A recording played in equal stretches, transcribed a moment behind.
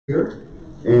here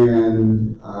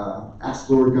and ask,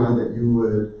 Lord God, that you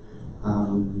would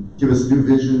give us new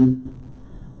vision,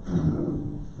 a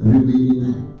new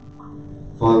leading.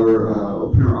 Father,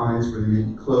 open our eyes where they may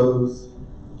be closed,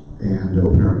 and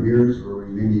open our ears where we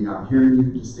may be not hearing you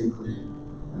distinctly.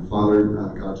 And Father,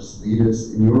 God, just lead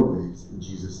us in your ways. In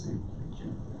Jesus' name, thank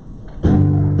you.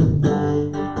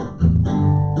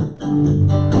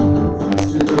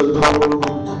 To the Lord,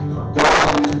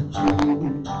 God is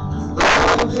King,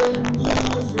 love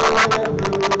endures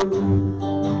forever.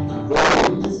 God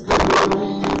is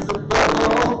glorious above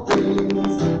all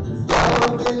things, His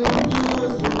love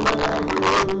endures forever.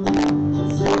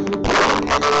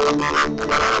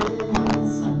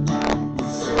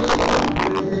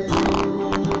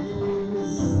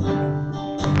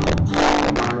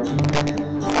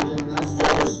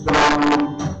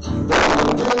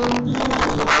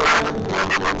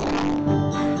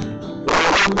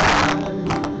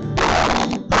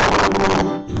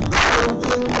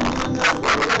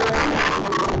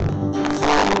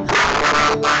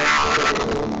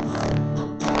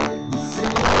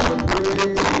 Sing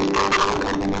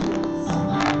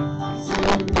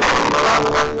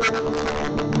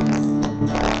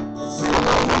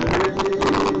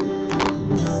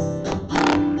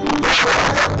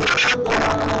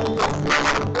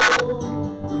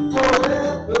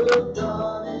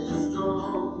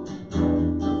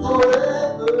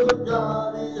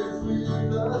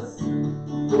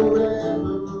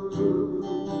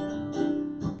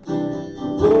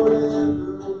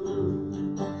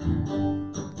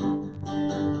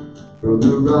from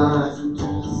the rising to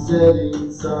the setting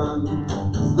sun,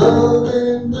 His love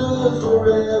endures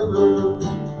forever.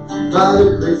 By the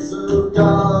grace of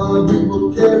God, we will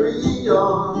carry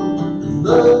on. His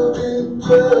love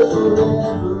endures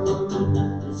forever.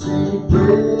 Sing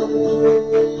praise,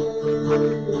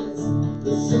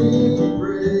 sing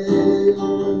praise,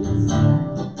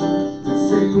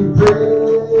 sing praise,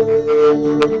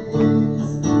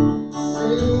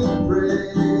 sing praise.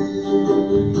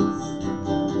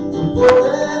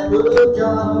 Forever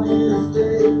God is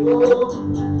faithful,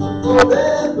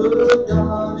 forever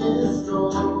God is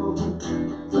strong,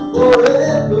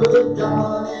 forever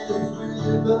God is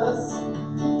with us,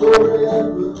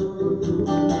 forever.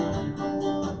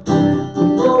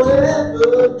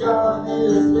 Forever God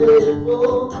is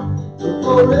faithful,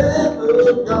 forever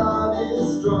God is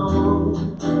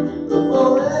strong,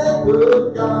 forever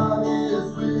God is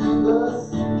with us,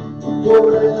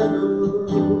 forever.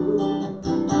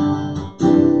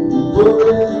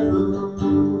 Forever,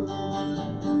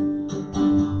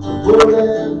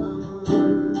 forever,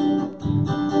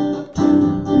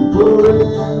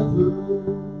 forever.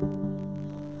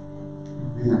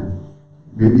 Man,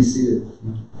 you may be seated.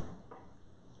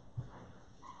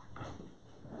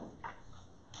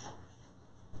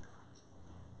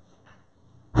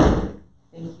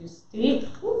 Thank you, Steve.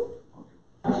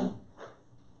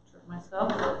 Trip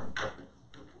myself.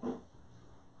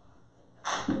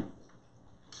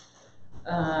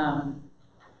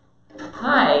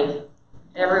 Hi,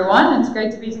 everyone. It's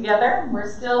great to be together. We're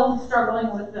still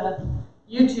struggling with the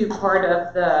YouTube part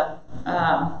of the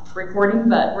recording,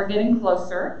 but we're getting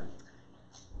closer.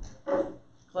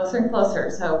 Closer and closer.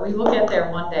 So we will get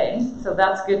there one day. So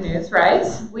that's good news, right?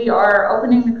 We are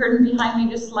opening the curtain behind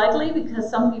me just slightly because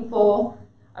some people,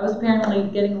 I was apparently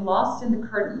getting lost in the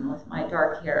curtain with my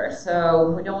dark hair.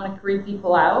 So we don't want to creep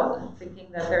people out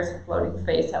thinking that there's a floating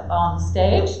face up on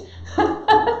stage.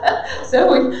 So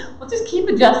we'll just keep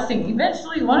adjusting.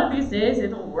 Eventually, one of these days,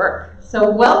 it'll work. So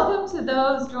welcome to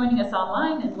those joining us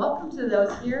online and welcome to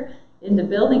those here in the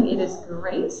building. It is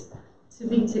great to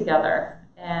be together.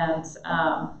 And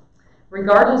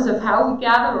regardless of how we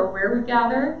gather or where we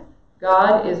gather,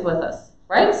 God is with us,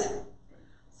 right?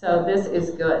 So this is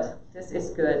good. This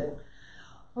is good.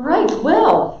 All right,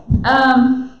 well,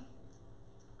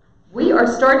 we are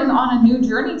starting on a new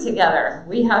journey together.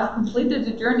 We have completed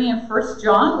a journey in 1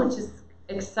 John, which is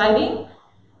exciting.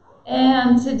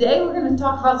 And today we're going to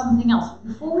talk about something else.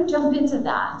 Before we jump into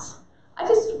that, I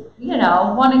just,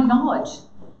 want to acknowledge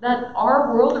that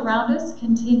our world around us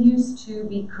continues to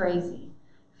be crazy.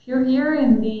 If you're here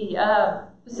in the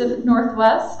Pacific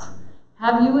Northwest,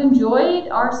 have you enjoyed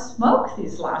our smoke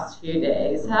these last few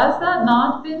days? Has that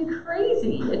not been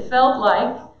crazy? It felt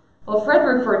like, well, Fred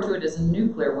referred to it as a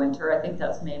nuclear winter. I think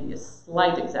that's maybe a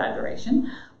slight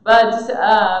exaggeration. But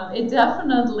it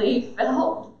definitely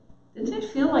felt, didn't it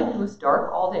feel like it was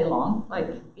dark all day long? Like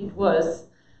it was,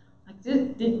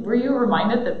 were you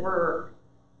reminded that we're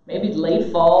maybe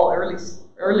late fall,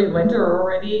 early winter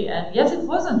already? And yet it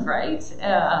wasn't, right?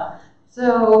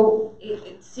 So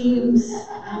it seems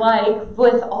like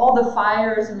with all the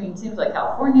fires, I mean, it seems like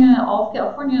all of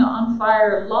California on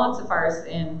fire, lots of fires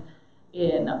in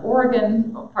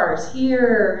Oregon, fires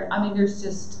here. I mean, there's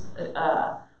just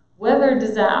weather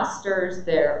disasters.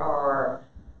 There are,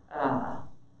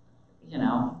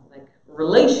 like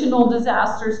relational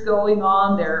disasters going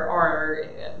on. There are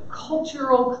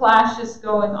cultural clashes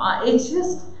going on. It's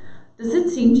just, does it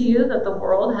seem to you that the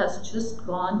world has just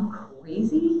gone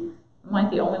crazy? Am I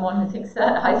the only one who thinks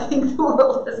that? I think the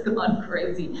world has gone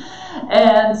crazy.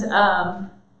 And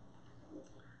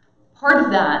part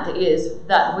of that is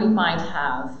that we might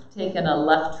have taken a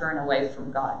left turn away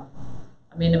from God.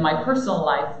 I mean, in my personal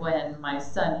life, when my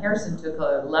son Harrison took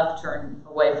a left turn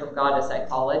away from God, as I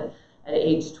call it, at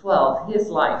age 12, his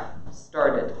life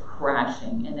started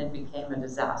crashing and it became a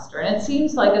disaster. And it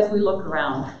seems like as we look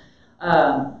around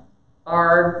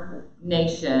our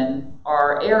nation,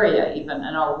 our area even,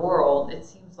 and our world, it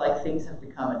seems like things have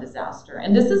become a disaster.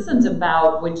 And this isn't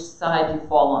about which side you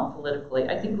fall on politically.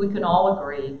 I think we can all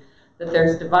agree that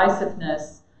there's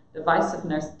divisiveness,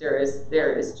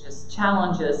 there is just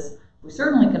challenges. We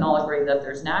certainly can all agree that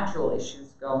there's natural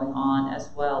issues going on as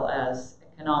well as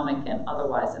economic and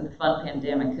otherwise, and the fun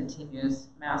pandemic continues,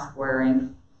 mask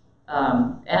wearing,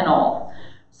 and all.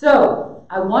 So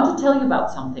I want to tell you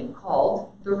about something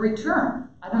called The Return.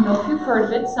 I don't know if you've heard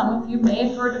of it. Some of you may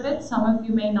have heard of it. Some of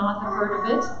you may not have heard of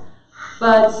it.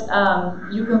 But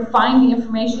you can find the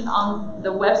information on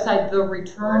the website,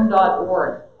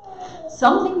 thereturn.org.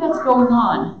 Something that's going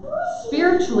on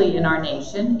spiritually in our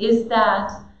nation is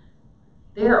that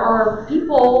there are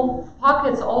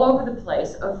pockets all over the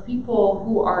place of people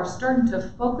who are starting to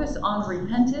focus on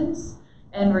repentance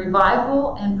and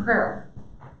revival and prayer.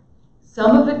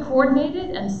 Some of it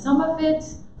coordinated and some of it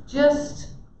just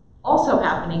also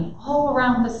happening all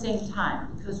around the same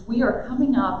time, because we are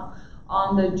coming up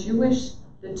on the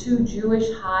two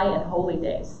Jewish high and holy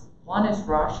days. One is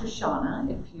Rosh Hashanah,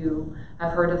 if you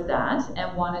have heard of that,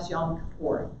 and one is Yom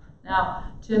Kippur.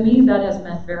 Now, to me, that has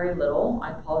meant very little.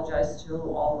 I apologize to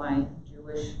all my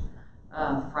Jewish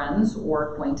friends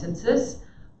or acquaintances,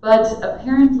 but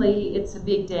apparently it's a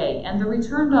big day. And the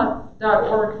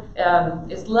return.org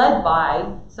is led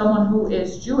by someone who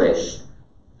is Jewish,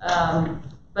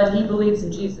 but he believes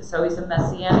in Jesus, so he's a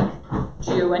Messianic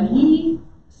Jew. And he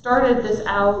started this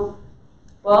out,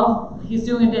 well, he's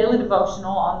doing a daily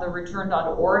devotional on the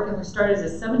return.org, and we started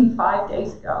this 75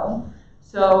 days ago.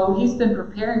 So he's been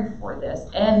preparing for this.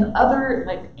 And other,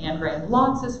 like Andrea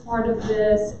Lotz is part of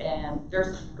this, and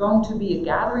there's going to be a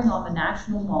gathering on the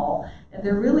National Mall, and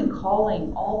they're really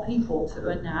calling all people to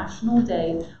a national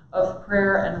day of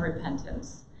prayer and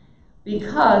repentance,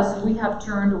 because we have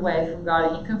turned away from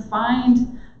God. And you can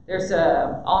find, there's in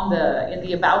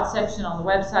the About section on the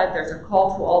website, there's a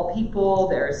call to all people,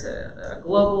 there's a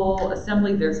global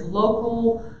assembly, there's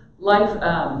local live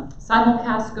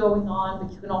simulcast going on,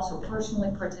 but you can also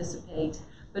personally participate.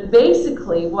 But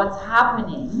basically what's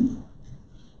happening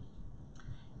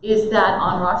is that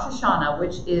on Rosh Hashanah,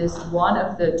 which is one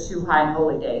of the two high and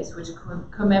holy days, which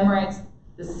commemorates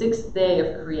the 6th day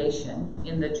of creation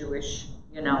in the Jewish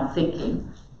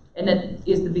thinking, and it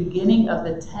is the beginning of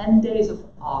the 10 days of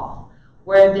awe,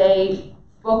 where they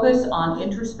focus on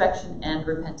introspection and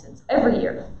repentance every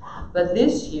year, but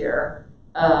this year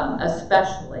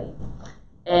especially.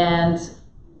 And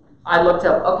I looked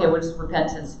up, okay, what does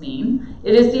repentance mean?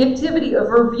 It is the activity of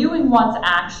reviewing one's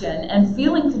action and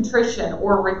feeling contrition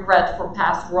or regret for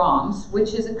past wrongs,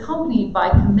 which is accompanied by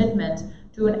commitment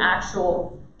to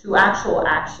actual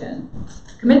action.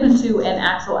 Commitment to and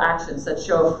actual actions that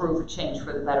show a proof of change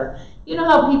for the better. You know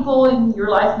how people in your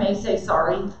life may say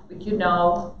sorry, but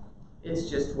it's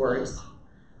just words.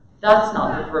 That's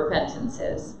not what repentance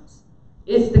is.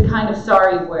 It's the kind of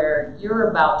sorry where you're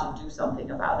about to do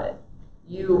something about it.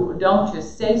 You don't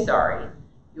just say sorry,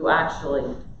 you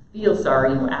actually feel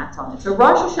sorry, you act on it. So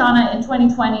Rosh Hashanah in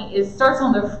 2020 starts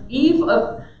on the eve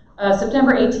of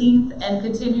September 18th and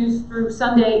continues through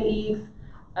Sunday Eve,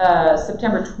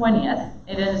 September 20th.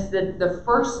 It is the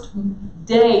first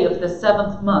day of the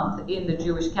 7th month in the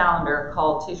Jewish calendar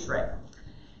called Tishrei.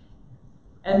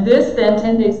 And this then,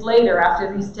 10 days later,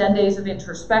 after these 10 days of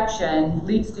introspection,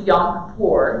 leads to Yom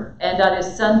Kippur, and that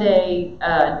is Sunday,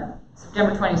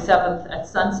 September 27th at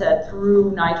sunset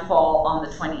through nightfall on the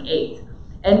 28th.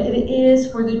 And it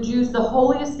is, for the Jews, the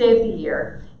holiest day of the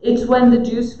year. It's when the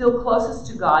Jews feel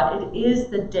closest to God. It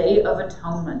is the Day of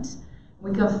Atonement.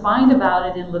 We can find about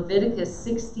it in Leviticus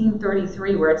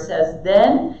 16:33, where it says,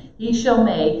 "Then he shall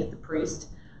make," the priest,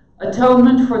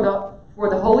 "atonement for for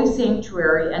the holy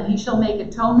sanctuary, and he shall make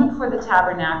atonement for the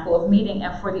tabernacle of meeting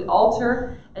and for the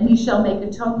altar, and he shall make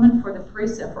atonement for the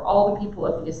priests and for all the people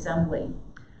of the assembly.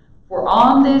 For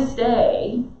on this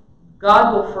day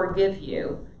God will forgive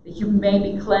you, that you may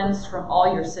be cleansed from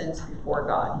all your sins before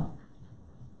God.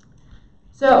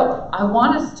 So I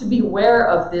want us to be aware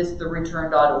of this, the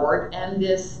return.org, and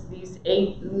these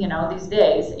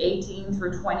days, 18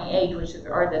 through 28, which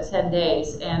are the 10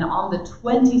 days. And on the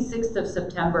 26th of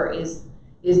September is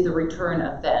the return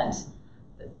event.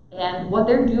 And what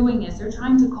they're doing is they're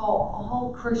trying to call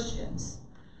all Christians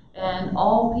and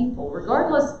all people,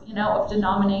 regardless, of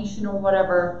denomination or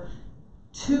whatever,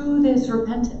 to this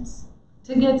repentance,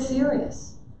 to get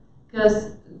serious.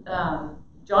 Because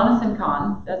Jonathan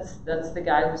Kahn, that's the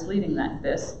guy who's leading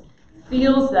this,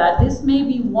 feels that this may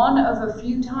be one of a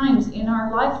few times in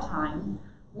our lifetime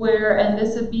where, and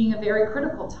this is being a very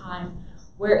critical time,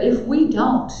 where if we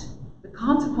don't, the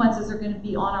consequences are going to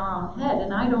be on our own head.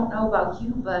 And I don't know about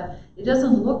you, but it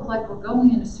doesn't look like we're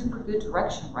going in a super good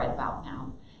direction right about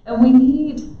now. And we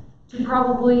need to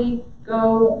probably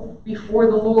go before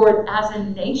the Lord as a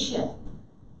nation,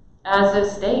 as a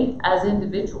state, as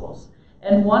individuals.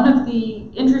 And one of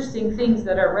the interesting things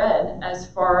that I read as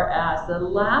far as the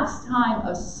last time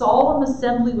a solemn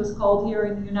assembly was called here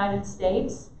in the United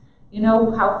States, you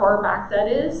know how far back that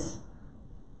is?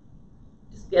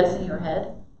 Just guess in your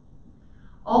head.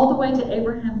 All the way to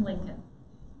Abraham Lincoln.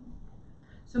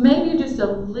 So maybe you're just a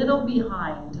little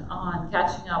behind on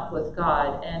catching up with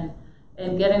God and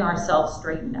getting ourselves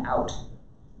straightened out.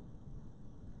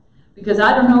 Because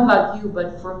I don't know about you,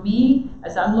 but for me,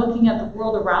 as I'm looking at the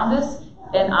world around us,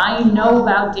 and I know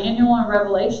about Daniel and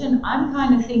Revelation, I'm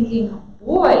kind of thinking,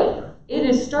 boy, it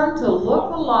is starting to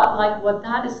look a lot like what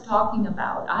that is talking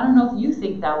about. I don't know if you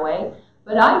think that way,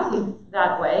 but I think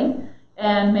that way.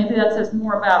 And maybe that says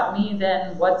more about me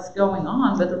than what's going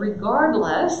on. But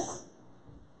regardless,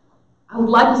 I would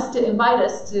like us to invite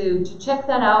us to check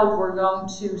that out. We're going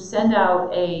to send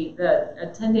out a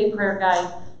 10-day prayer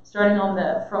guide starting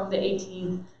from the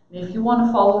 18th. And if you want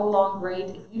to follow along, great.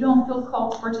 If you don't feel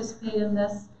called to participate in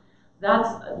this,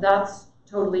 that's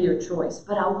totally your choice.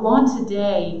 But I want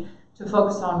today to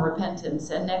focus on repentance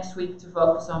and next week to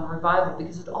focus on revival,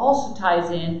 because it also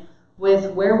ties in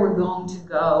with where we're going to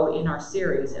go in our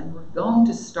series. And we're going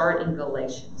to start in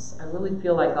Galatians. I really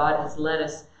feel like God has led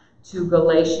us to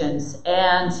Galatians.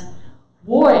 And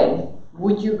boy,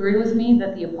 would you agree with me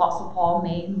that the Apostle Paul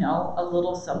may know a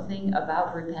little something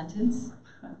about repentance?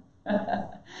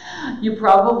 You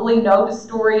probably know the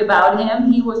story about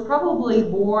him. He was probably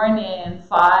born in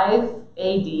 5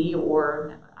 AD,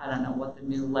 or I don't know what the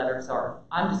new letters are.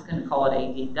 I'm just going to call it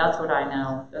AD. That's what I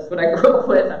know. That's what I grew up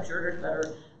with. I'm sure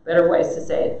there's better ways to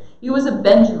say it. He was a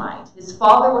Benjamite. His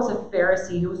father was a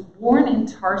Pharisee. He was born in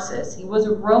Tarsus. He was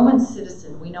a Roman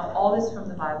citizen. We know all this from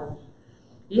the Bible.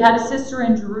 He had a sister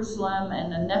in Jerusalem,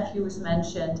 and a nephew was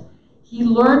mentioned. He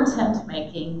learned tent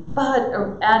making, but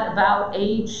at about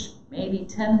age maybe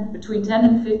between 10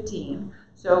 and 15,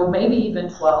 so maybe even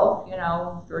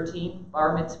 12, 13,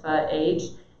 bar mitzvah age,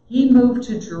 he moved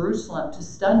to Jerusalem to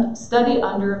study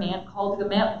under a man called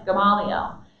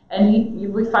Gamaliel.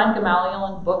 And we find Gamaliel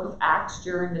in the book of Acts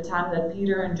during the time that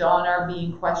Peter and John are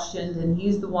being questioned, and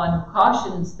he's the one who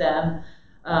cautions them,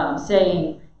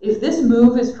 saying, if this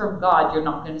move is from God, you're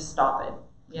not going to stop it.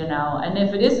 And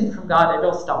if it isn't from God,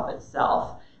 it'll stop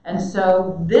itself. And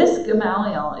so this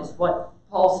Gamaliel is what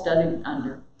Paul studied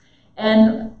under.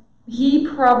 And so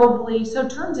it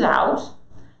turns out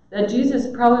that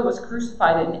Jesus probably was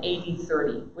crucified in AD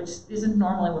 30, which isn't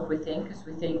normally what we think, because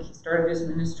we think he started his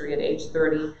ministry at age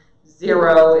 30.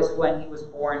 0 is when he was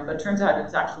born, but it turns out he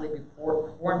was actually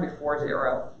born before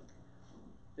 0.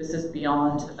 This is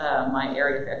beyond my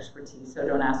area of expertise, so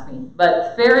don't ask me.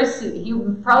 But Pharisee, he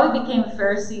probably became a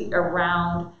Pharisee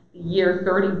around the year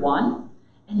 31,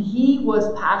 and he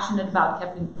was passionate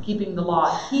about keeping the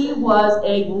law. He was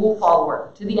a rule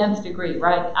follower to the nth degree,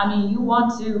 right? I mean, you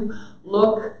want to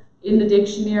look in the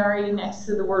dictionary next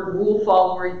to the word rule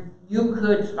follower, you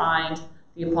could find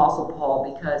the Apostle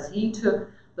Paul, because he took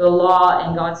the law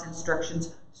and God's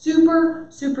instructions super,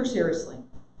 super seriously.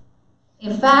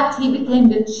 In fact, he became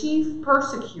the chief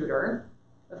persecutor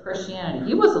of Christianity.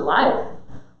 He was alive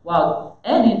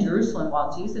and in Jerusalem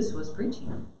while Jesus was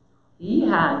preaching. He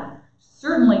had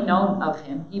certainly known of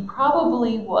him. He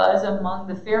probably was among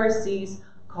the Pharisees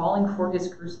calling for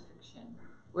his crucifixion.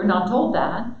 We're not told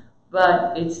that,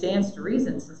 but it stands to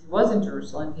reason. Since he was in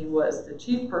Jerusalem, he was the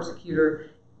chief persecutor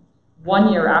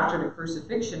 1 year after the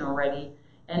crucifixion already.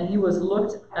 and he was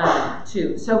looked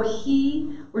to. So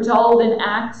we're told in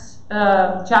Acts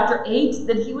chapter 8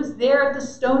 that he was there at the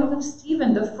stoning of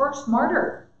Stephen, the first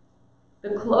martyr.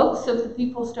 The cloaks of the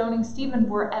people stoning Stephen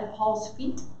were at Paul's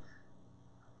feet.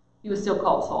 He was still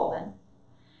called Saul then.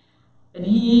 And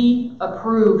he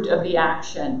approved of the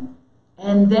action.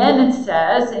 And then it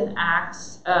says in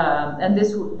Acts, and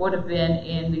this would have been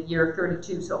in the year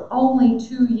 32, so only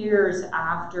 2 years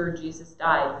after Jesus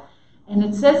died. And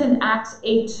it says in Acts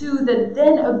 8:2 that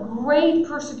then a great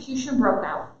persecution broke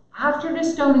out. After the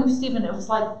stoning of Stephen, it was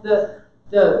like the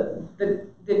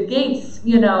gates,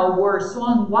 were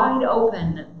swung wide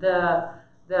open.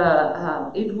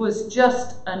 It was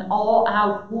just an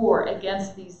all-out war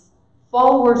against these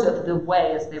followers of the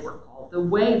way, as they were called, the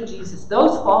way of Jesus.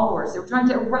 Those followers, they were trying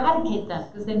to eradicate them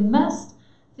because they messed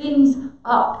things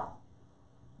up.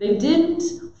 They didn't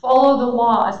follow the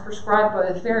law as prescribed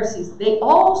by the Pharisees. They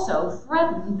also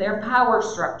threatened their power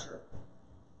structure.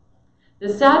 The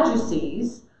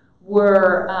Sadducees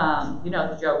were,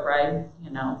 the joke, right?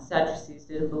 Sadducees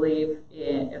don't believe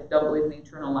in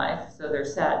eternal life, so they're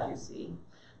sad, you see.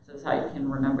 So that's how you can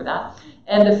remember that.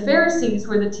 And the Pharisees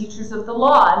were the teachers of the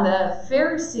law, and the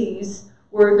Pharisees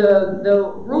were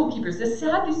the rule keepers. The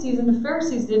Sadducees and the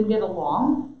Pharisees didn't get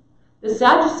along. The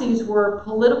Sadducees were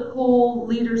political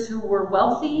leaders who were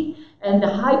wealthy, and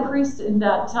the high priest in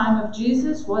that time of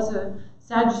Jesus was a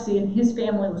Sadducee, and his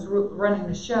family was running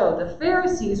the show. The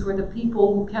Pharisees were the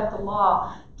people who kept the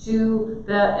law to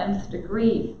the nth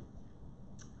degree.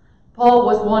 Paul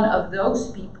was one of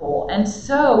those people, and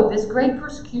so this great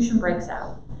persecution breaks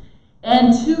out.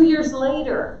 And 2 years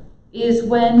later is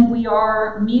when we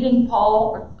are meeting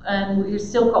Paul, and we're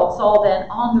still called Saul then,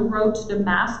 on the road to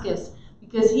Damascus,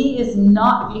 because he's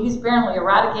apparently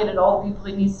eradicated all the people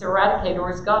he needs to eradicate, or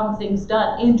has gotten things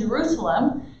done in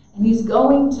Jerusalem, and he's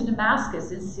going to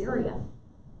Damascus in Syria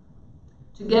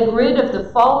to get rid of the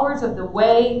followers of the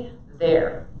way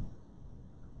there.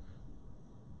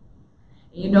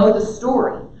 You know the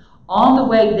story. On the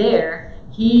way there,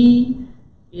 he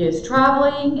is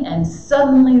traveling, and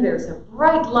suddenly there's a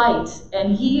bright light,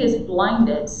 and he is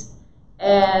blinded.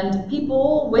 And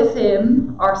people with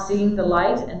him are seeing the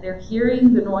light, and they're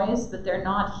hearing the noise, but they're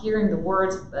not hearing the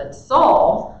words. But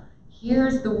Saul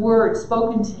hears the words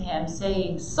spoken to him,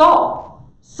 saying, "Saul,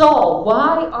 Saul,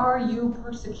 why are you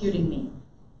persecuting me?"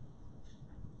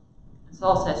 And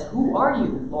Saul says, "Who are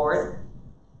you, Lord?"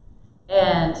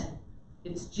 And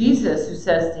it's Jesus who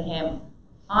says to him,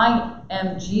 "I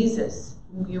am Jesus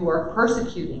whom you are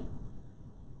persecuting."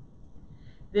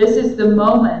 This is the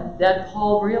moment that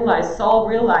Saul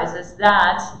realizes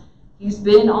that he's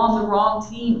been on the wrong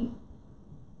team.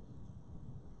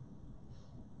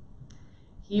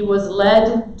 He was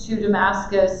led to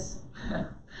Damascus.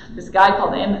 This guy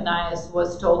called Ananias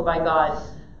was told by God,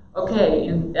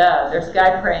 okay, there's a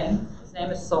guy praying. His name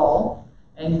is Saul.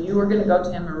 And you are going to go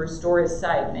to him and restore his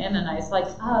sight. And Ananias is like,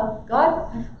 God,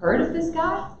 I've heard of this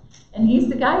guy. And he's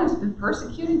the guy who's been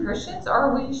persecuting Christians.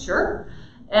 Are we sure?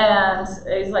 And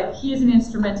he's like, he is an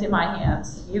instrument in my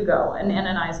hands. You go. And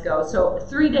Ananias goes. So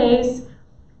 3 days,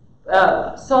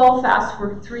 Saul fasts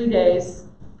for 3 days,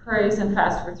 prays and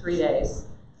fasts for 3 days.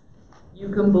 You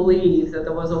can believe that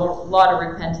there was a lot of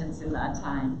repentance in that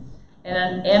time. And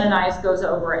then Ananias goes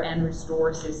over and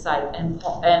restores his sight.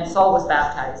 And Saul was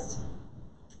baptized.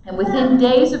 And within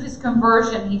days of his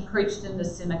conversion, he preached in the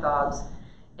synagogues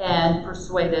and was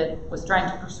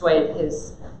trying to persuade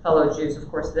his fellow Jews. Of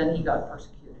course, then he got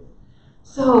persecuted.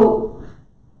 So,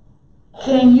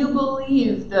 can you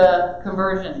believe the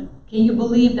conversion? Can you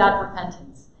believe that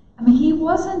repentance? I mean, he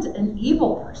wasn't an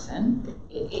evil person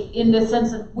in the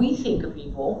sense that we think of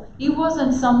evil. He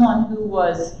wasn't someone who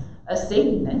was a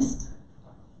Satanist.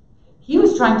 He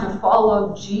was trying to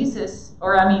follow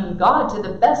God to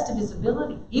the best of his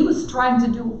ability. He was trying to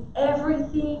do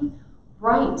everything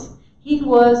right. He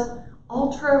was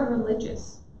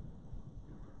ultra-religious.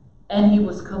 And he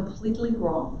was completely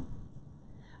wrong.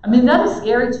 I mean, that is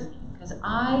scary to me, because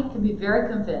I can be very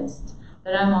convinced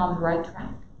that I'm on the right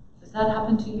track. Does that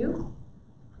happen to you?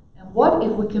 And what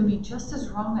if we can be just as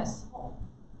wrong as Saul?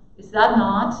 Is that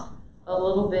not a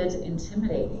little bit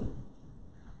intimidating?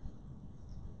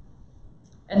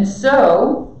 And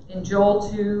so, in Joel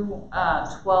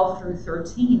 2:12 through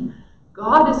 13,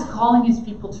 God is calling his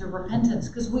people to repentance,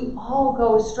 because we all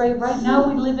go astray. Right now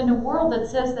we live in a world that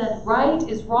says that right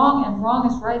is wrong and wrong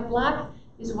is right, black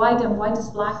is white and white is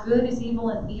black, good is evil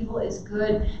and evil is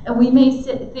good. And we may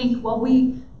think, well,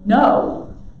 we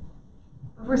know,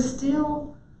 but we're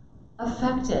still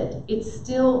affected. It's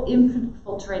still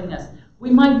infiltrating us.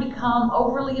 We might become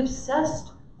overly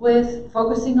obsessed with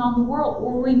focusing on the world,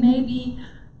 or we may be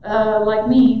like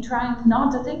me, trying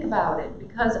not to think about it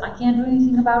because I can't do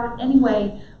anything about it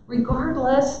anyway.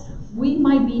 Regardless, we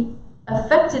might be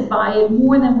affected by it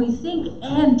more than we think.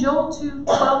 And Joel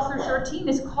 2:12-13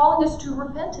 is calling us to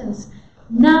repentance.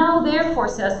 Now, therefore,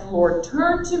 says the Lord,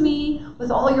 turn to me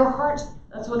with all your heart.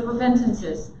 That's what repentance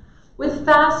is. With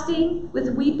fasting,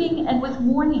 with weeping, and with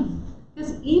mourning.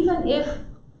 Because even if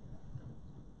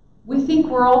we think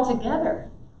we're all together,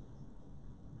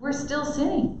 we're still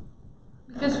sinning.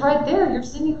 Because right there, you're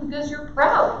sinning because you're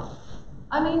proud.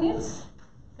 I mean, it's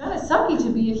kind of sucky to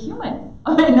be a human.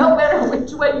 I mean, no matter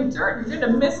which way you turn, you're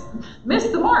going to miss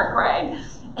the mark, right?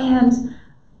 And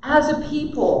as a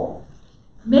people,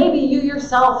 maybe you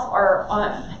yourself are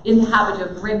in the habit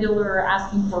of regular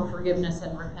asking for forgiveness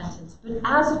and repentance. But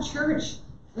as a church,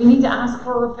 we need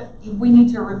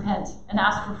to repent and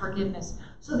ask for forgiveness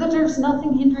so that there's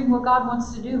nothing hindering what God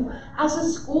wants to do. As a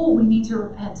school, we need to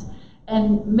repent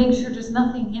and make sure there's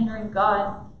nothing hindering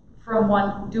God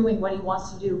from doing what he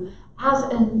wants to do. As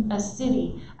a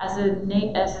city, as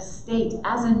a state,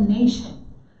 as a nation,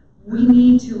 we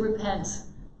need to repent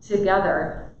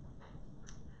together.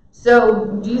 So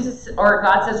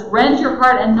God says, rend your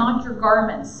heart and not your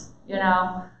garments,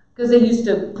 because they used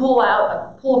to pull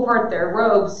apart their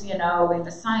robes, in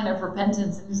the sign of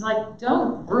repentance. And he's like,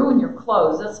 don't ruin your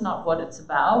clothes. That's not what it's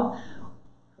about.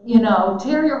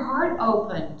 Tear your heart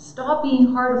open. Stop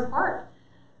being hard of heart.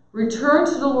 Return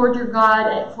to the Lord your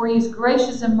God, for he is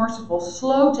gracious and merciful,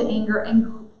 slow to anger,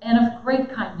 and of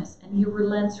great kindness, and he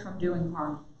relents from doing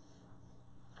harm.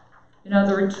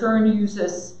 The return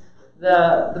uses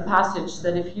the passage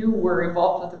that if you were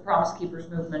involved with the Promise Keepers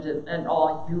movement at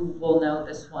all, you will know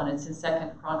this one. It's in 2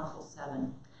 Chronicles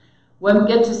 7. When we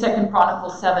get to 2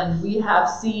 Chronicles 7, we have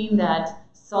seen that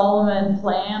Solomon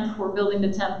planned for building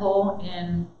the temple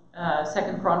in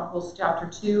 2 Chronicles chapter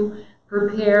 2,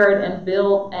 prepared and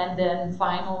built, and then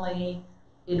finally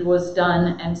it was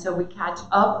done. And so we catch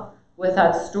up with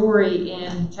that story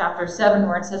in chapter 7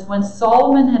 where it says, when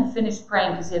Solomon had finished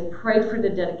praying, because he had prayed for the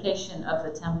dedication of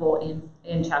the temple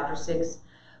in chapter 6,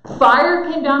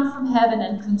 fire came down from heaven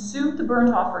and consumed the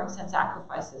burnt offerings and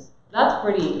sacrifices. That's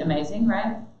pretty amazing,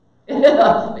 right?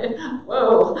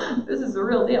 Whoa, this is the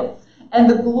real deal. And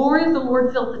the glory of the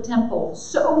Lord filled the temple,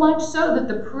 so much so that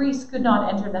the priests could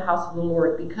not enter the house of the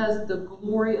Lord, because the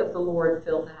glory of the Lord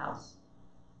filled the house.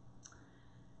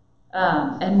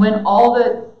 And when all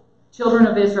the children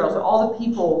of Israel, so all the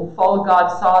people who followed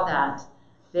God, saw that,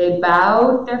 they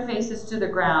bowed their faces to the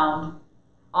ground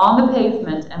on the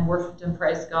pavement and worshipped and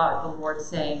praised God, the Lord,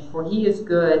 saying, for he is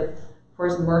good, for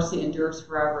his mercy endures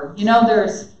forever.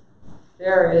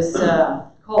 There is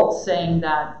cults saying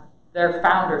that their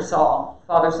founder saw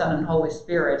Father, Son, and Holy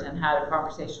Spirit and had a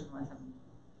conversation with him.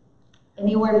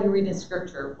 Anywhere you read in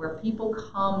Scripture where people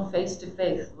come face to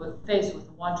face with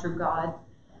the one true God,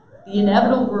 the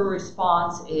inevitable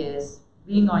response is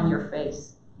being on your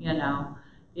face, in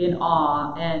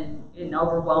awe and in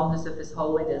overwhelmness of his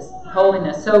holiness.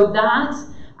 So that,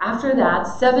 after that,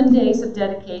 7 days of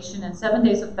dedication and 7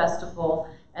 days of festival,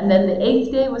 and then the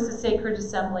 8th day was the sacred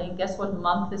assembly. Guess what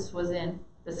month this was in?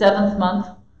 The 7th month.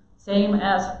 Same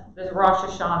as the Rosh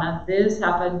Hashanah. This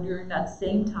happened during that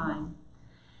same time.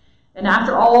 And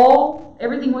after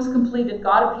everything was completed,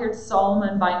 God appeared to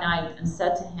Solomon by night and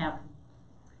said to him,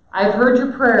 I have heard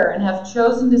your prayer and have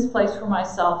chosen this place for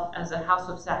myself as a house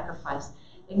of sacrifice.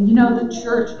 And the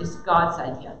church is God's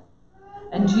idea.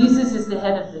 And Jesus is the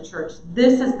head of the church.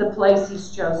 This is the place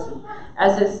he's chosen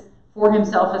for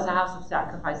himself as a house of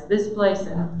sacrifice. This place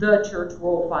and the church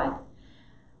worldwide.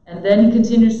 And then he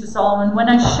continues to Solomon, when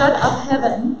I shut up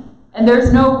heaven and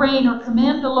there's no rain or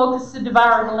command the locusts to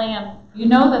devour the land. You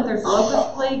know that there's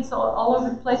locust plagues all over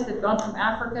the place. They've gone from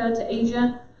Africa to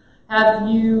Asia.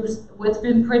 It's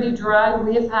been pretty dry.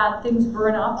 We have had things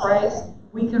burn up, right?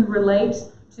 We can relate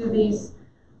to these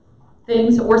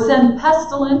things. Or send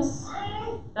pestilence.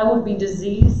 That would be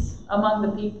disease among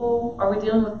the people. Are we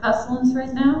dealing with pestilence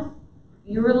right now?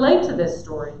 You relate to this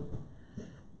story.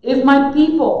 If my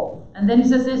people, and then he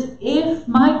says this, if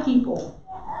my people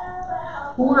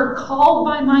who are called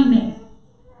by my name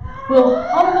will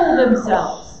humble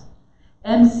themselves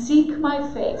and seek my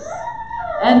face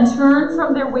and turn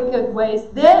from their wicked ways,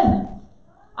 then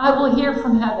I will hear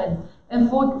from heaven and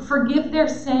forgive their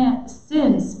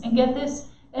sins, and get this,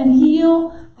 and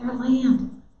heal their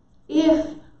land. If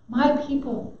my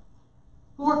people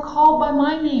who are called by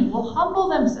my name will humble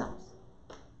themselves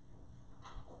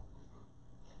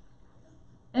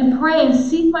and pray and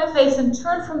seek my face and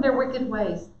turn from their wicked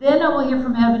ways, then I will hear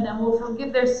from heaven and will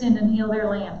forgive their sin and heal their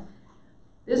land.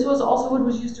 This was also what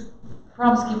was used to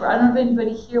Promise Keeper. I don't know if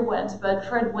anybody here went, but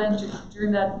Fred went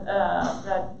during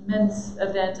that men's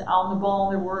event on the ball.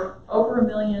 There were over 1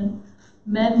 million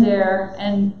men there,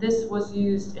 and this was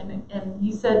used. And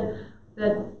he said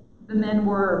that the men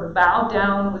were bowed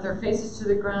down with their faces to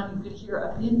the ground. You could hear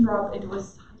a pin drop. It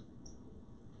was silent.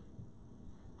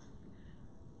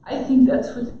 I think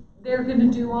that's what they're going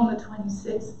to do on the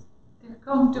 26th. They're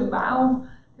going to bow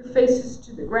their faces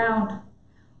to the ground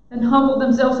and humble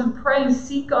themselves and pray and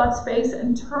seek God's face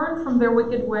and turn from their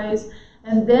wicked ways.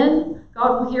 And then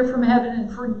God will hear from heaven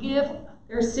and forgive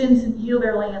their sins and heal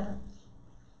their land.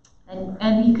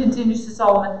 And he continues to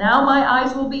Solomon, now my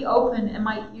eyes will be open and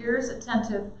my ears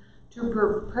attentive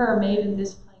to prayer made in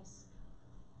this place.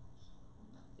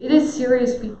 It is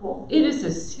serious, people. It is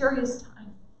a serious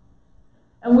time.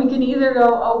 And we can either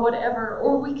go, oh, whatever,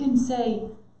 or we can say,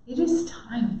 it is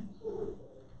time.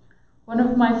 One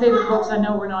of my favorite books, I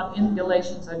know we're not in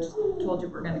Galatians, I just told you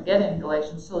we're going to get in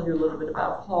Galatians, told you a little bit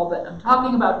about Paul, but I'm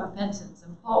talking about repentance.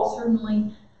 And Paul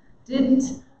certainly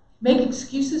didn't make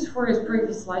excuses for his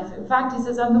previous life. In fact, he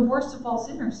says, I'm the worst of all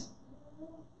sinners.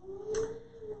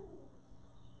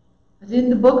 But in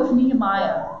the book of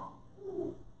Nehemiah,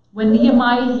 when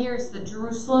Nehemiah hears that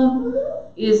Jerusalem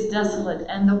is desolate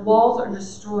and the walls are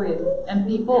destroyed and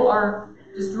people are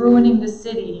just ruining the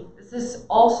city, this is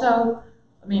also,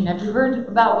 I mean, have you heard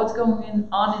about what's going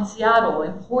on in Seattle,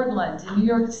 in Portland, in New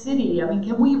York City? I mean,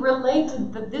 can we relate to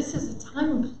that this is a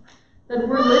time that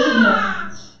we're living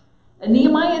in? And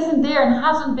Nehemiah isn't there and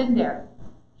hasn't been there.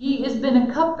 He has been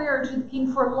a cupbearer to the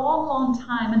king for a long, long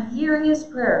time. And hear his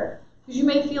prayer. Because you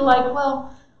may feel like,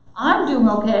 well, I'm doing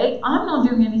okay. I'm not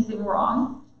doing anything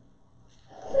wrong.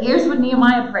 Here's what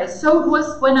Nehemiah prays. So it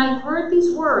was when I heard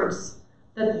these words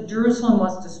that Jerusalem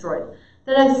was destroyed,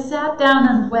 that I sat down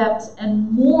and wept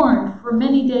and mourned for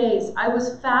many days. I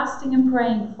was fasting and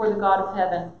praying before the God of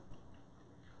heaven.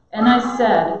 And I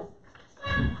said,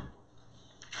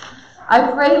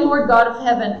 I pray, Lord God of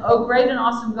heaven, O great and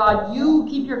awesome God, you who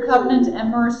keep your covenant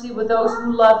and mercy with those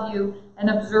who love you and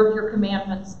observe your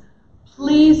commandments.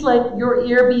 Please let your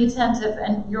ear be attentive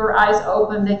and your eyes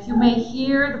open, that you may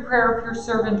hear the prayer of your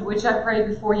servant, which I pray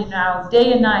before you now,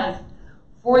 day and night,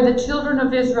 for the children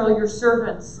of Israel, your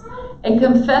servants, and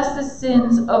confess the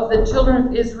sins of the children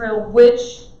of Israel, which,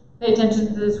 pay attention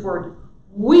to this word,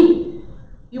 we,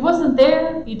 he wasn't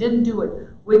there, he didn't do it,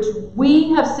 which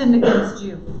we have sinned against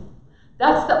you.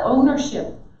 That's the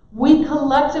ownership. We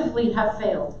collectively have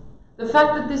failed. The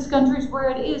fact that this country is where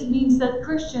it is means that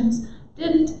Christians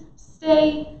didn't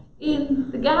stay in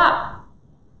the gap.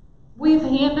 We've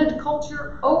handed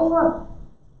culture over.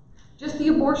 Just the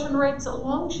abortion rates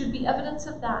alone should be evidence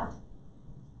of that.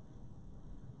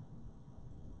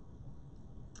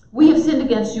 We have sinned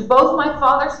against you. Both my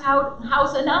father's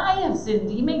house and I have sinned.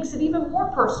 He makes it even more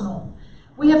personal.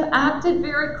 We have acted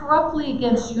very corruptly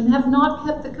against you and have not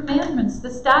kept the commandments,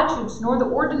 the statutes, nor the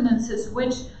ordinances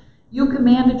which you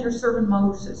commanded your servant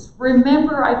Moses.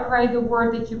 Remember, I pray, the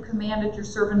word that you commanded your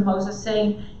servant Moses,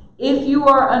 saying, if you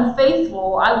are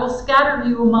unfaithful, I will scatter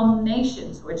you among the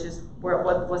nations, which is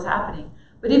what was happening.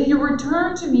 But if you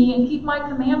return to me and keep my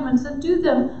commandments and do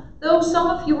them, though some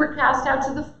of you were cast out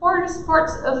to the farthest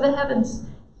parts of the heavens,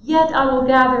 yet I will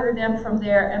gather them from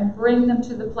there and bring them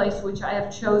to the place which I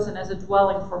have chosen as a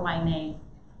dwelling for my name.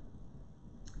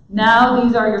 Now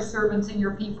these are your servants and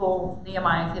your people,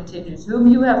 Nehemiah continues, whom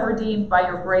you have redeemed by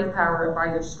your great power and by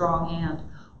your strong hand.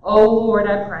 O Lord,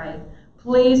 I pray,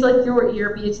 please let your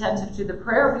ear be attentive to the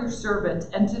prayer of your servant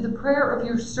and to the prayer of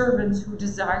your servants who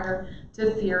desire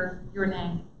to fear your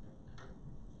name.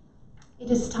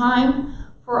 It is time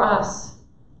for us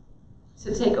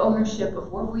to take ownership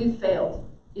of where we have failed,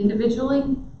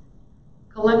 individually,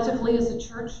 collectively as a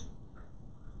church,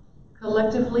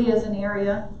 collectively as an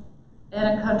area,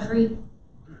 and a country,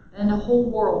 and a whole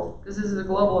world, because this is a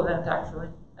global event, actually.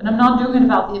 And I'm not doing it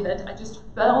about the event. I just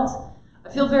I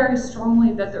feel very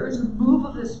strongly that there is a move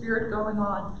of the Spirit going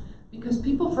on, because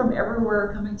people from everywhere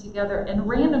are coming together, and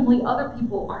randomly other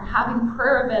people are having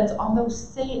prayer events on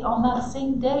that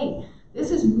same day.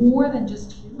 This is more than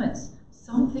just humans.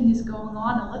 Something is going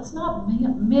on, and let's not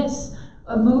miss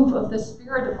a move of the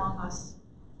Spirit among us.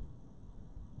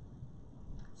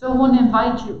 So I want to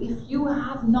invite you, if you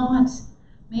have not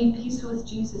made peace with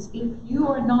Jesus, if you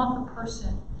are not the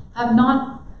person, have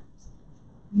not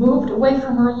moved away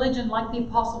from religion like the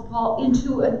Apostle Paul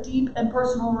into a deep and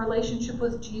personal relationship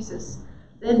with Jesus,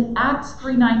 then Acts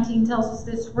 3:19 tells us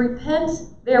this, repent,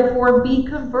 therefore, be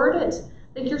converted,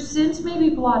 that your sins may be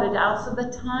blotted out, so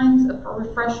that times of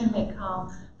refreshing may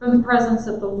come from the presence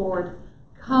of the Lord.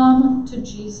 Come to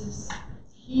Jesus.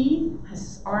 He has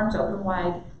his arms open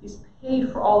wide. He's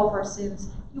paid for all of our sins.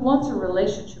 He wants a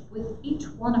relationship with each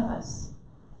one of us.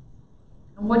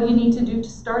 And what you need to do to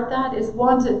start that is,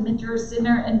 one, to admit you're a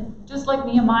sinner. And just like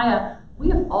Nehemiah, we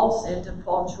have all sinned and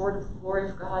fallen short of the glory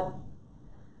of God.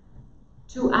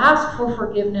 To ask for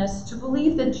forgiveness, to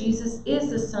believe that Jesus is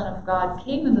the Son of God,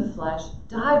 came in the flesh,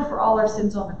 died for all our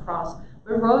sins on the cross,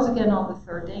 but rose again on the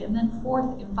third day. And then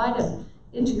fourth, invite him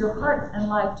into your heart and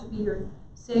life to be your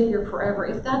Savior forever.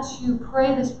 If that's you,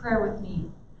 pray this prayer with me.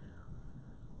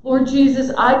 Lord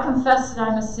Jesus, I confess that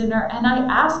I'm a sinner, and I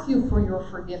ask you for your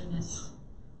forgiveness.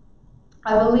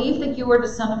 I believe that you are the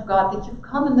Son of God, that you've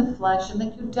come in the flesh, and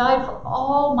that you died for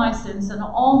all my sins and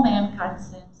all mankind's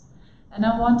sins. And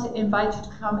I want to invite you to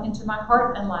come into my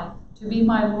heart and life, to be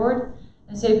my Lord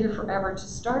and Savior forever, to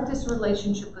start this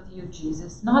relationship with you,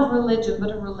 Jesus. Not religion,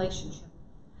 but a relationship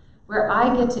where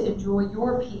I get to enjoy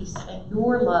your peace and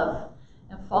your love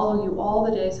and follow you all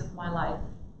the days of my life.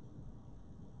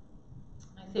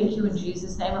 I thank you in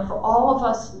Jesus' name. And for all of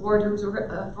us, Lord, who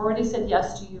have already said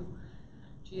yes to you,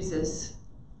 Jesus,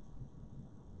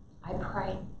 I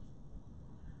pray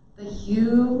that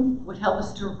you would help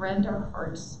us to rend our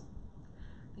hearts,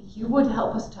 that you would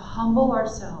help us to humble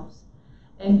ourselves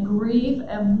and grieve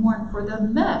and mourn for the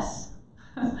mess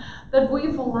that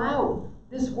we've allowed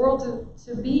this world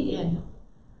to be in.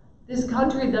 This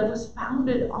country that was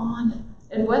founded on,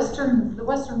 and the Western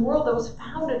world that was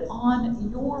founded on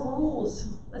your rules,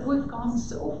 that we've gone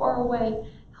so far away.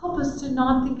 Help us to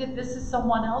not think that this is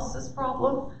someone else's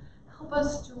problem. Help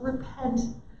us to repent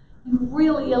and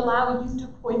really allow you to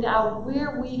point out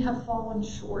where we have fallen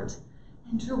short,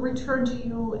 and to return to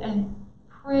you and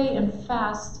pray and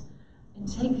fast and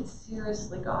take it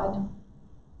seriously, God.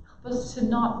 Help us to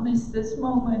not miss this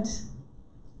moment.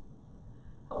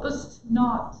 Help us to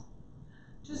not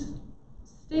just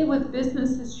stay with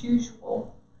business as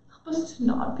usual. Help us to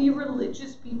not be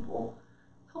religious people.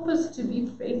 Help us to be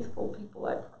faithful people,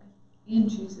 I pray. In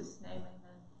Jesus' name,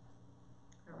 amen.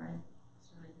 All right,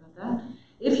 sorry about that.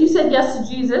 If you said yes to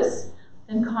Jesus,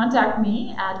 then contact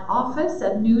me at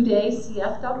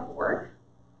office@newdaycf.org.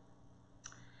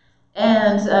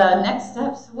 And next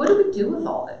steps, what do we do with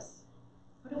all this?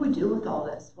 What do we do with all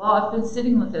this? Well, I've been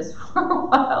sitting with this for a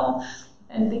while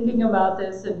and thinking about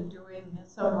this and doing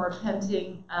some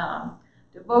repenting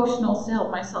devotionals to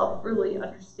help myself really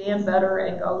understand better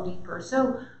and go deeper.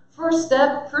 So first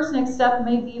next step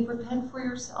may be repent for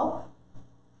yourself.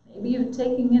 Maybe you're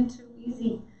taking it too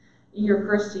easy in your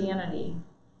Christianity.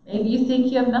 Maybe you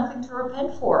think you have nothing to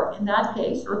repent for. In that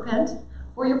case, repent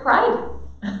for your pride.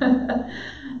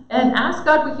 And ask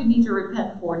God what you need to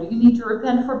repent for. Do you need to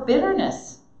repent for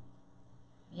bitterness?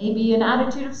 Maybe an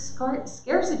attitude of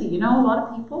scarcity. You know, a lot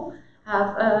of people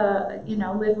have,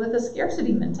 live with a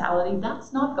scarcity mentality.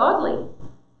 That's not godly.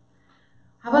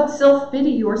 How about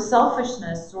self-pity or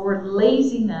selfishness or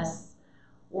laziness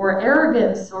or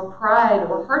arrogance or pride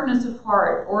or hardness of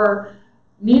heart or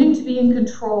needing to be in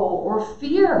control or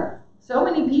fear? So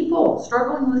many people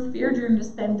struggling with fear during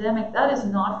this pandemic. That is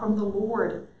not from the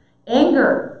Lord.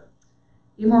 Anger,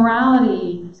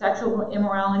 immorality, sexual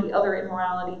immorality, other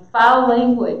immorality, foul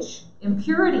language,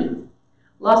 impurity,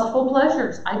 lustful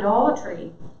pleasures,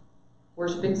 idolatry,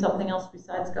 worshiping something else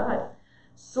besides God,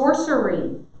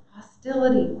 sorcery,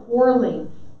 hostility,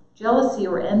 quarreling, jealousy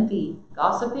or envy,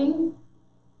 gossiping,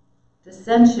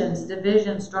 dissensions,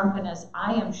 divisions, drunkenness.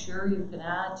 I am sure you can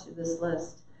add to this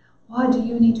list. What do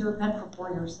you need to repent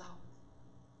for yourself?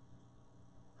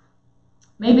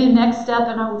 Maybe the next step,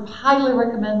 and I would highly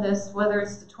recommend this, whether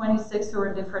it's the 26th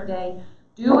or a different day,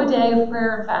 do a day of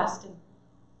prayer and fasting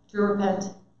to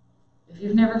repent. If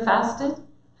you've never fasted,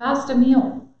 fast a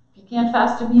meal. If you can't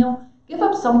fast a meal, give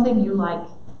up something you like.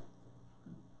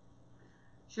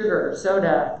 Sugar,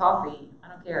 soda, coffee, I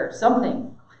don't care,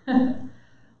 something.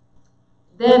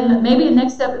 Then maybe the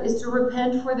next step is to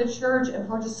repent for the church and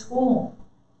for the school.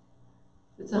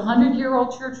 It's a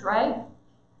 100-year-old church, right?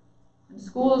 And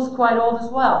school is quite old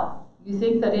as well. You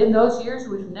think that in those years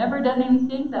we've never done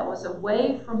anything that was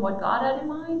away from what God had in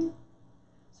mind?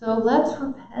 So let's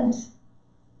repent.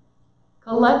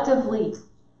 Collectively,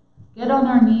 get on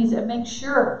our knees and make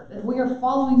sure that we are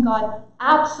following God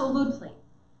absolutely.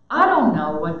 I don't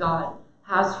know what God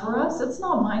has for us. It's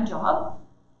not my job.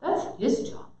 That's His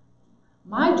job.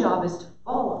 My job is to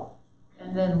follow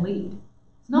and then lead.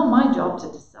 It's not my job to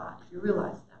decide. You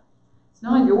realize that. It's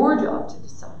not your job to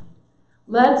decide.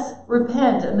 Let's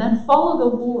repent and then follow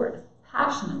the Lord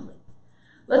passionately.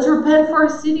 Let's repent for our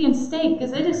city and state,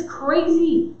 because it is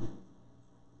crazy.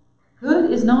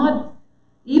 Good is not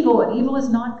evil and evil is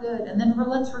not good. And then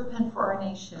let's repent for our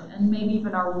nation and maybe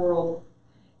even our world.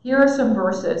 Here are some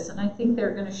verses, and I think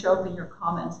they're going to show up in your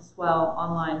comments as well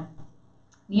online.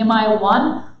 Nehemiah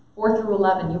 1, 4 through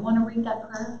 11. You want to read that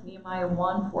prayer? Nehemiah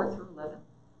 1, 4 through 11.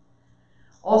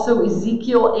 Also,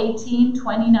 Ezekiel 18,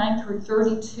 29 through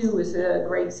 32 is a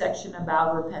great section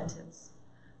about repentance.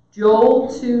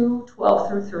 Joel 2, 12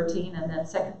 through 13, and then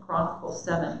 2 Chronicles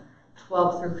 7,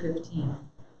 12 through 15.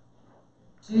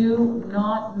 Do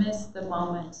not miss the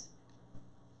moment.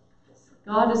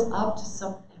 God is up to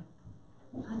something.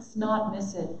 Let's not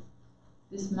miss it.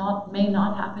 This may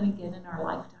not happen again in our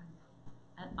lifetime.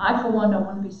 And I, for one, don't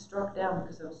want to be struck down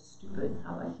because I was stupid.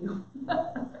 How about you?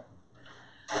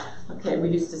 Okay, we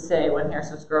used to say when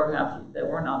Harris was growing up that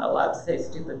we're not allowed to say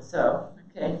stupid, so,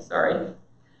 okay, sorry.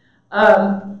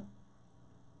 I'll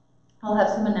have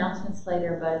some announcements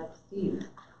later, but Steve,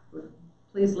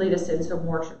 please lead us in some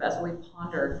worship as we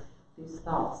ponder these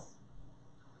thoughts.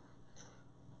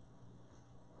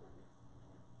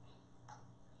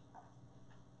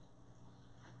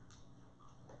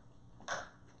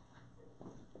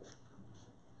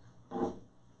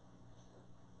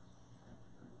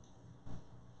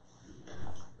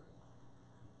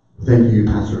 Thank you,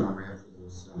 Pastor Henriët,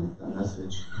 for that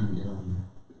message. I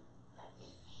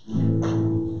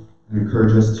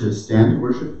encourage us to stand and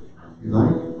worship, if you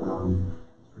like.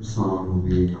 First song will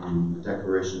be the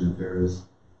declaration that there is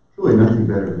really nothing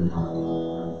better than God in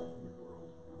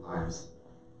our lives.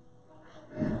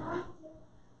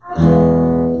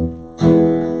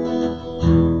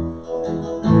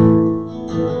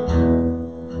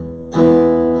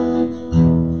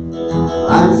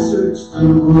 I searched the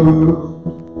world.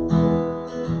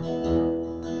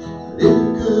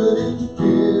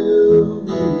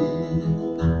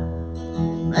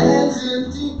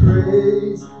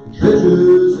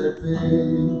 Treasures that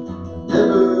fade,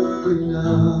 never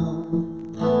enough.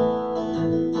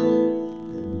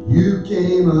 You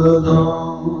came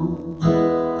along,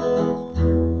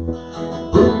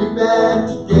 put me back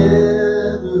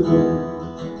together.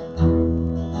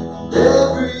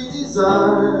 Every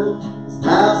desire is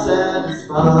now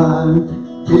satisfied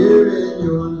here in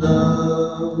your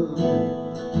love.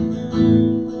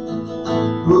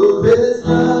 Oh, there's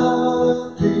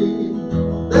nothing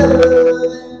better.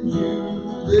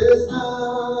 There's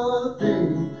nothing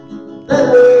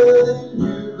better than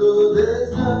you, Lord.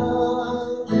 There's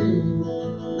nothing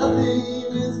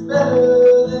is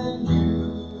better than you.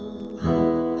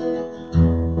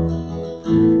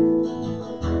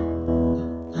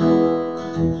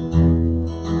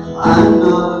 I'm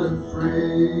not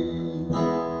afraid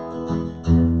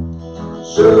to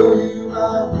show you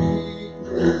my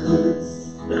weakness,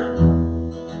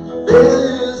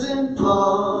 failures and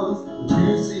flaws.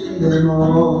 You see them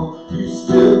all, you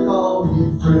still call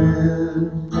me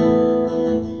friend.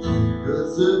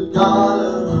 'Cause the God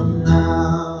of the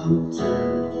mountain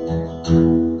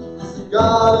is the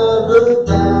God of the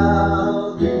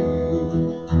valley.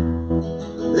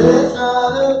 There's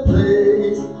not a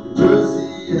place where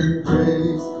mercy and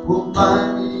grace won't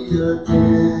find me again.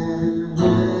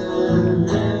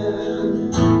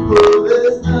 Oh,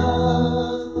 there's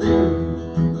nothing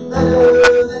better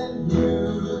than you.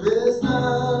 There's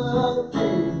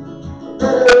nothing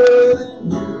better than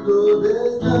you, Lord.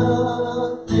 There's nothing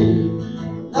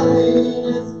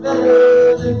is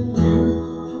better than you.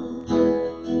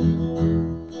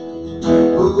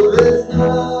 Oh, there's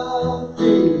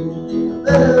nothing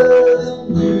better than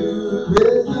you.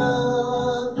 There's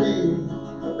nothing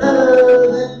better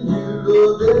than you,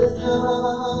 Lord. There's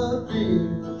nothing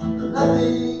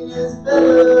is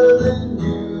better than you.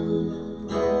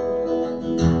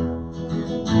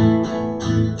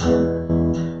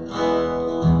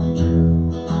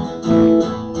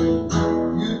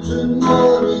 You turn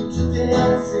mourning to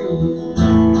dancing.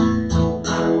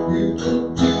 You turn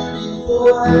beauty for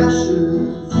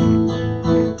ashes.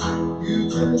 You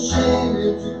turn shame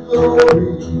into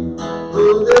glory.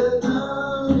 Oh, there's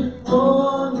only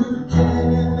one who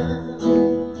can.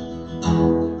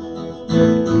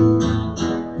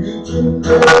 You turn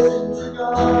birds into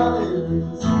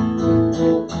gardens.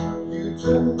 You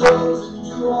turn boats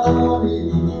into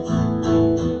armies.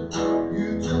 You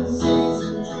turn seas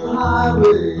into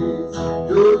highways.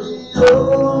 You're the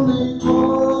only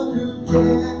one who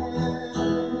can.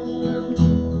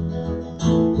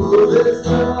 Oh, there's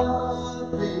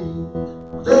nothing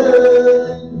better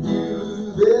than you.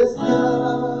 There's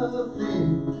nothing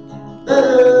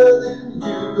better than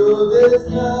you. Oh, there's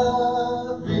nothing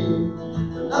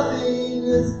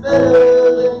is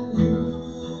better than you.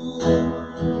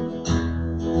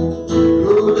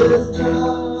 Oh, there's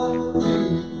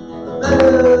nothing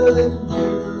better than you.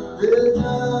 There's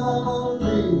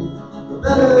nothing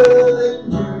better than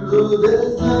you. Oh,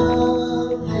 there's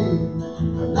nothing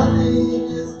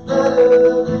is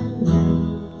better than you.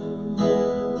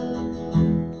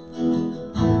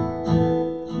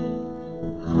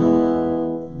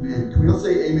 Amen. Can we all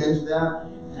say amen to that?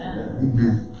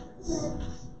 Amen.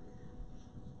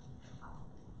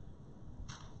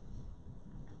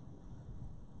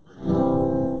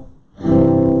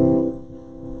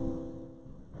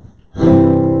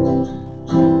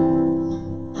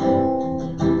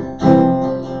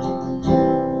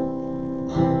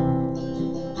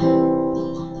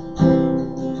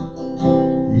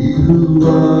 He who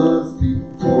was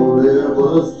before there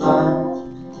was light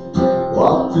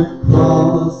walked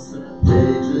across the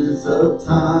pages of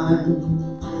time.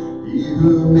 He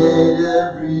who made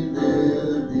every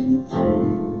living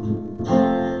thing,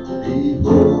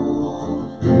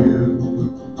 behold him.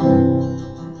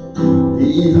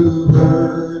 He who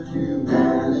heard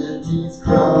humanity's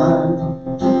cry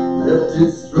left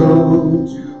his throne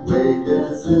to wake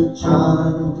as a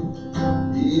child.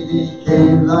 He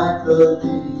became like the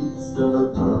least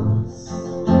of us.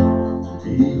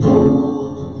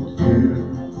 Behold him,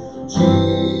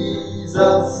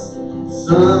 Jesus,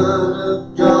 Son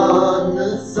of God,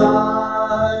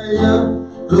 Messiah,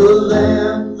 the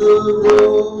Lamb, the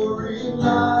roaring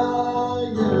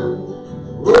lion.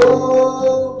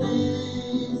 Oh,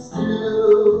 be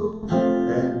still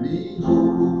and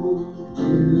behold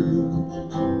him.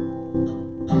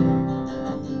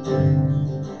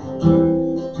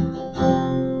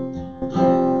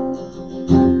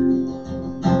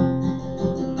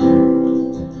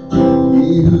 He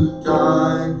who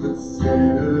died with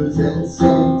sinners and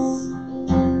saints,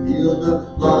 healed the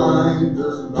blind, the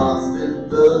lost, and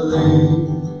the lame.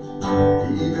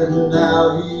 Even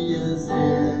now he is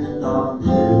in our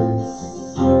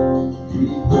midst.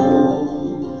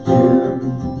 Behold him.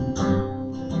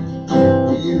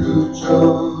 He who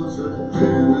chose a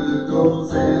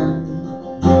criminal's end,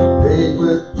 paid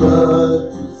with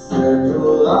blood to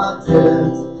settle our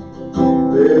debt,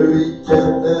 buried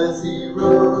death as he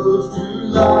rose to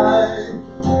life.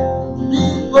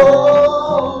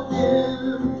 Behold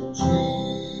him,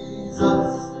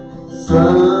 Jesus,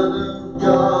 Son of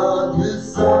God,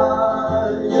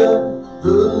 Messiah,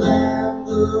 the Lamb,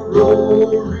 the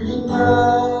roaring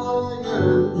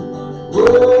lion.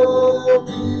 Oh,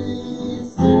 be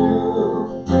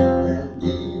still and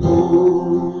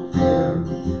behold him,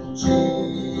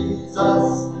 Jesus,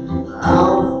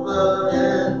 Alpha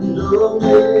and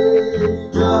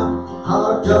Omega,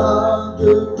 our God,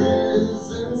 the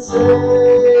risen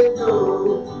Savior.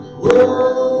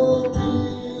 Oh,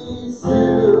 be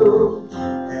still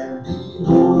and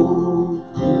behold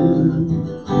him.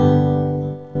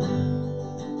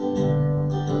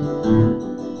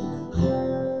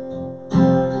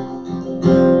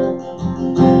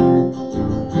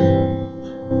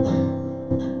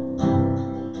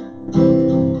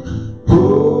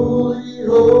 Holy,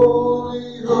 holy,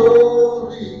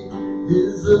 holy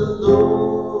is the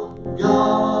Lord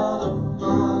God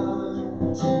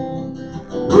Almighty.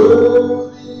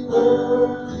 Worthy,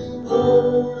 worthy,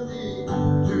 worthy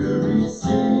to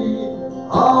receive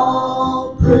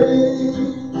all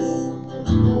praise.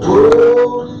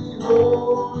 Holy,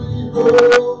 holy,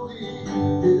 holy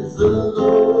is the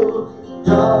Lord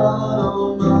God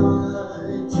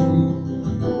Almighty.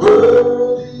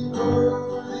 Worthy,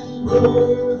 worthy,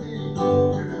 worthy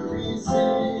to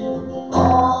receive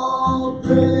all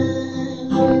praise.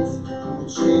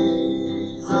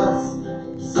 Jesus,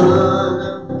 Son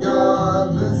of God,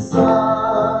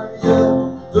 Messiah,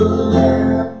 the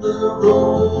Lamb, the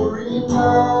roaring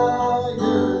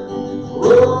lion.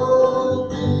 Oh,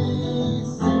 be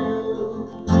still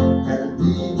and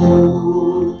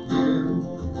behold him,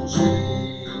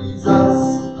 Jesus,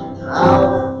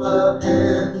 Alpha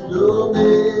and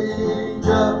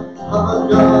Omega, our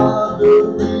God, the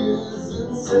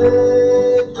risen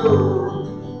Savior.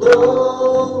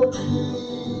 Oh, be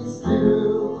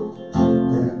still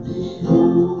and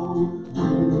behold him.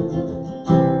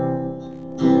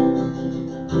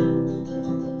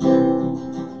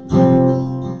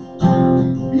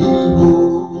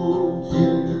 Behold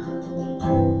him.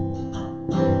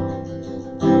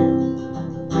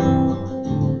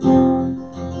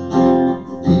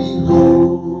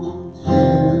 Behold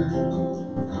him.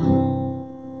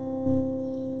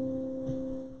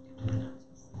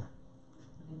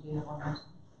 Do you have one more?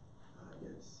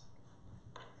 Yes.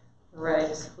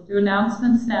 Right, we'll do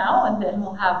announcements now, and then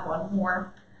we'll have one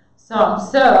more song.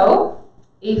 So,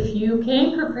 if you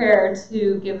came prepared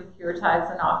to give your tithes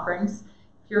and offerings,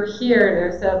 if you're here,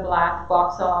 there's a black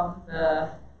box on the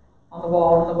on the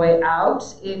wall on the way out.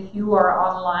 If you are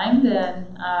online,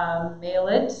 then mail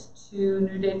it to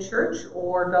New Day Church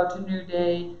or go to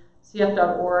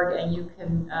newdaycf.org and you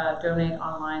can donate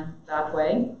online that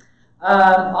way.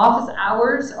 Office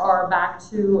hours are back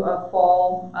to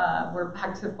fall. We're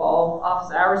back to fall.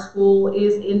 Office hours. School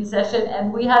is in session,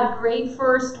 and we had a great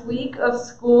first week of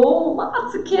school.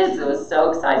 Lots of kids. It was so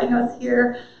exciting. I was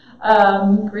here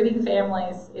greeting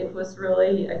families. It was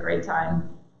really a great time.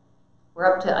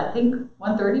 We're up to, I think,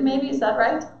 1:30 maybe. Is that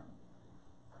right?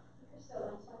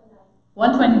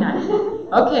 129.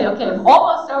 Okay. I'm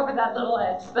almost over that little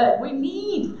edge, but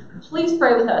please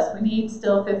pray with us. We need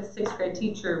still 5th, 6th grade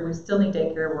teacher. We still need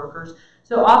daycare workers.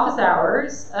 So office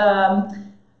hours,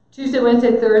 Tuesday,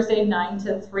 Wednesday, Thursday, 9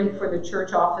 to 3 for the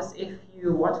church office if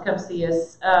you want to come see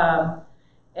us.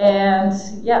 And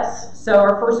yes, so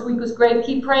our first week was great.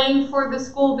 Keep praying for the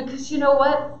school because you know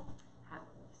what?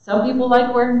 Some people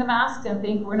like wearing the mask and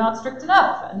think we're not strict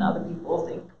enough, and other people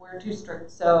think we're too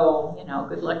strict. So,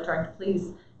 good luck trying to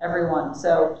please everyone.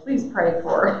 So please pray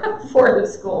for the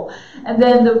school. And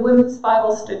then the women's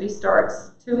Bible study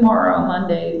starts tomorrow,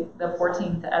 Monday, the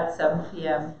 14th at 7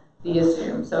 p.m. via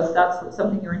Zoom. So if that's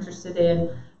something you're interested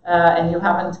in and you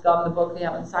haven't gotten the book, you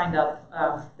haven't signed up,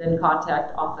 then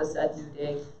contact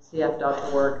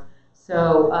office@newdaycf.org.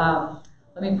 So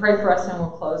let me pray for us and we'll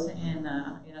close in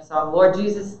a song. Lord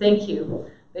Jesus, thank you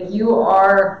that you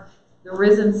are the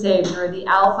risen Savior, the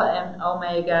Alpha and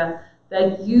Omega,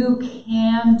 that you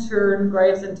can turn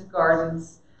graves into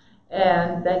gardens,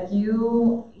 and that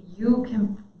you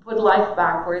can put life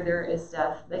back where there is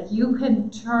death, that you can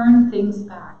turn things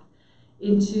back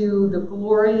into the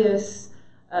glorious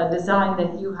design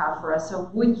that you have for us. So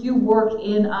would you work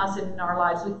in us and in our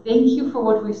lives? We thank you for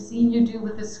what we've seen you do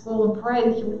with this school and pray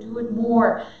that you would do it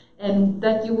more, and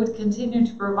that you would continue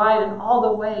to provide in all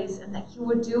the ways, and that you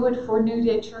would do it for New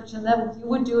Day Church, and that you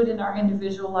would do it in our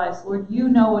individual lives. Lord, you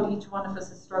know what each one of us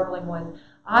is struggling with.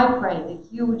 I pray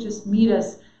that you would just meet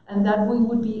us and that we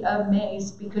would be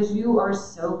amazed because you are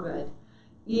so good.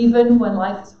 Even when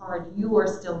life is hard, you are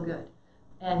still good.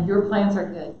 And your plans are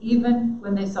good, even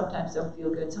when they sometimes don't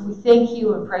feel good. So we thank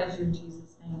you and praise you in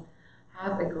Jesus' name.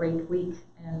 Have a great week,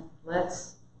 and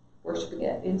let's worship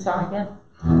again, in song again.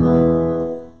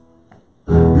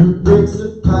 Who breaks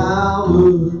the power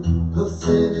of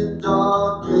sin and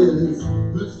darkness,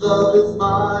 whose love is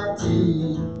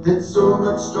mighty and so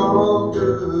much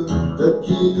stronger, the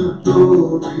King of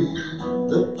glory,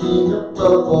 the King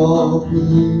above all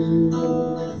kings.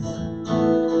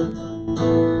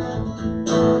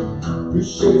 Who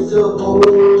shakes the whole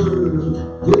earth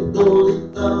with holy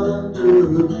thunder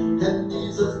and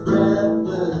leaves us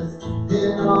breathless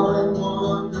in awe and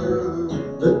wonder,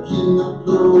 the King of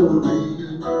glory,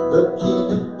 the King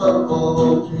above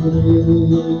all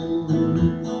kings.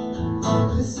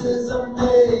 This is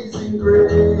amazing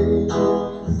grace.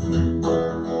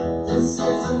 This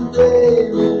is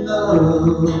unfailing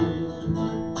love,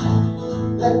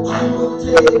 that you would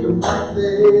take my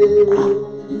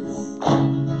place,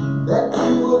 that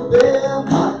you would bear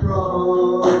my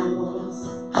cross.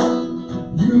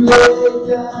 You laid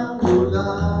down your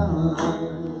life,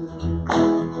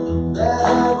 that I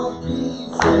would be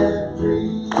set free.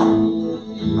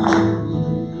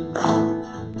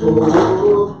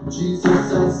 Oh,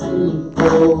 Jesus, I sing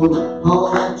for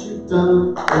all that you've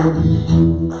done for me.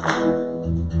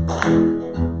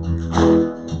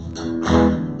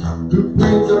 Who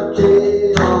brings our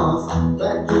chaos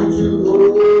back into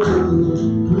order,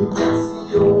 who makes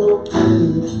the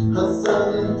open a son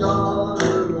and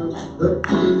daughter, the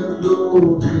King of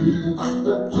glory,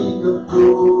 the King of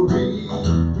glory,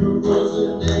 who rules the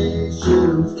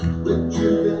nations with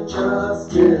truth and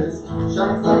justice,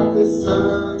 shines like the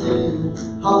sun in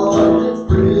all of its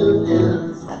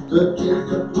brilliance, the King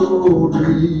of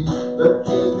glory, the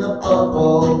King above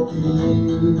all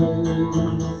kings.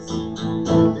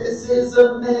 This is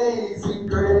amazing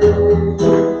grace.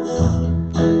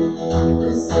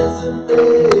 This is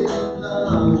unfailing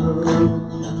love,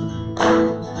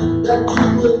 that you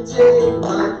would take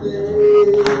my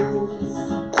place,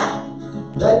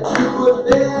 that you would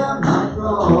bear my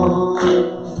cross.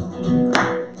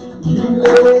 You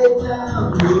laid down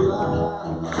your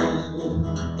life,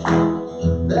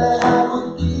 that I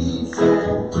would be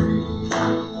set free.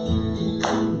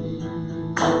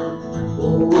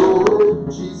 Oh,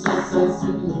 Jesus, I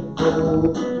sing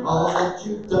for all that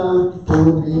you've done for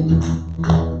me.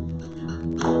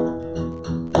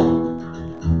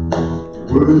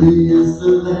 Worthy is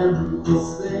the Lamb who was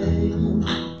slain,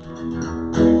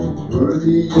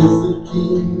 worthy is the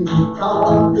King who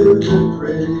conquered the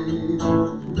grave,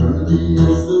 worthy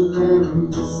is the Lamb who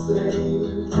was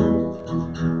slain,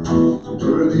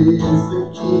 Worthy is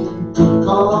the King who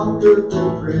conquered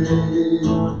the grave.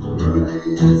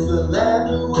 Worthy is the Lamb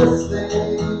who was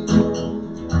slain.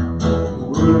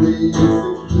 Worthy is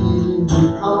the King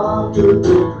who conquered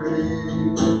the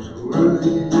grave.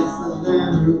 Worthy is the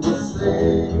Lamb who was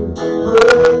slain.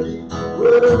 Worthy,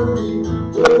 worthy,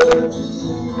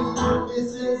 worthy.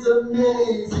 This is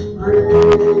amazing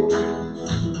grace.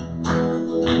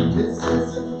 This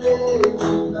is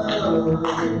amazing love.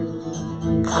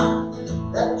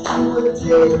 That you would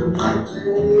take my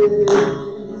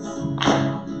place.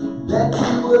 That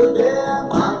you would bear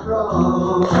my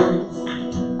cross.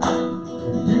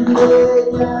 You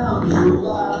lay down your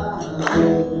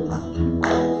life,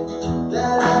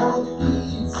 that I would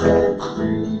be set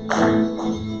free.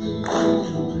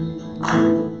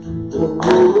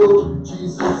 Oh,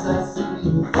 Jesus, I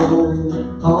sing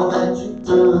for all that you've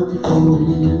done for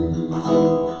me.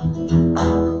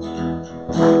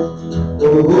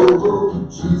 Oh,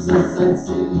 Jesus, I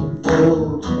sing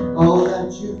for all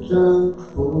that you've done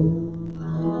for me.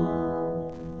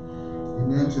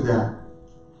 Amen to that.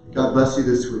 God bless you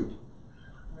this week.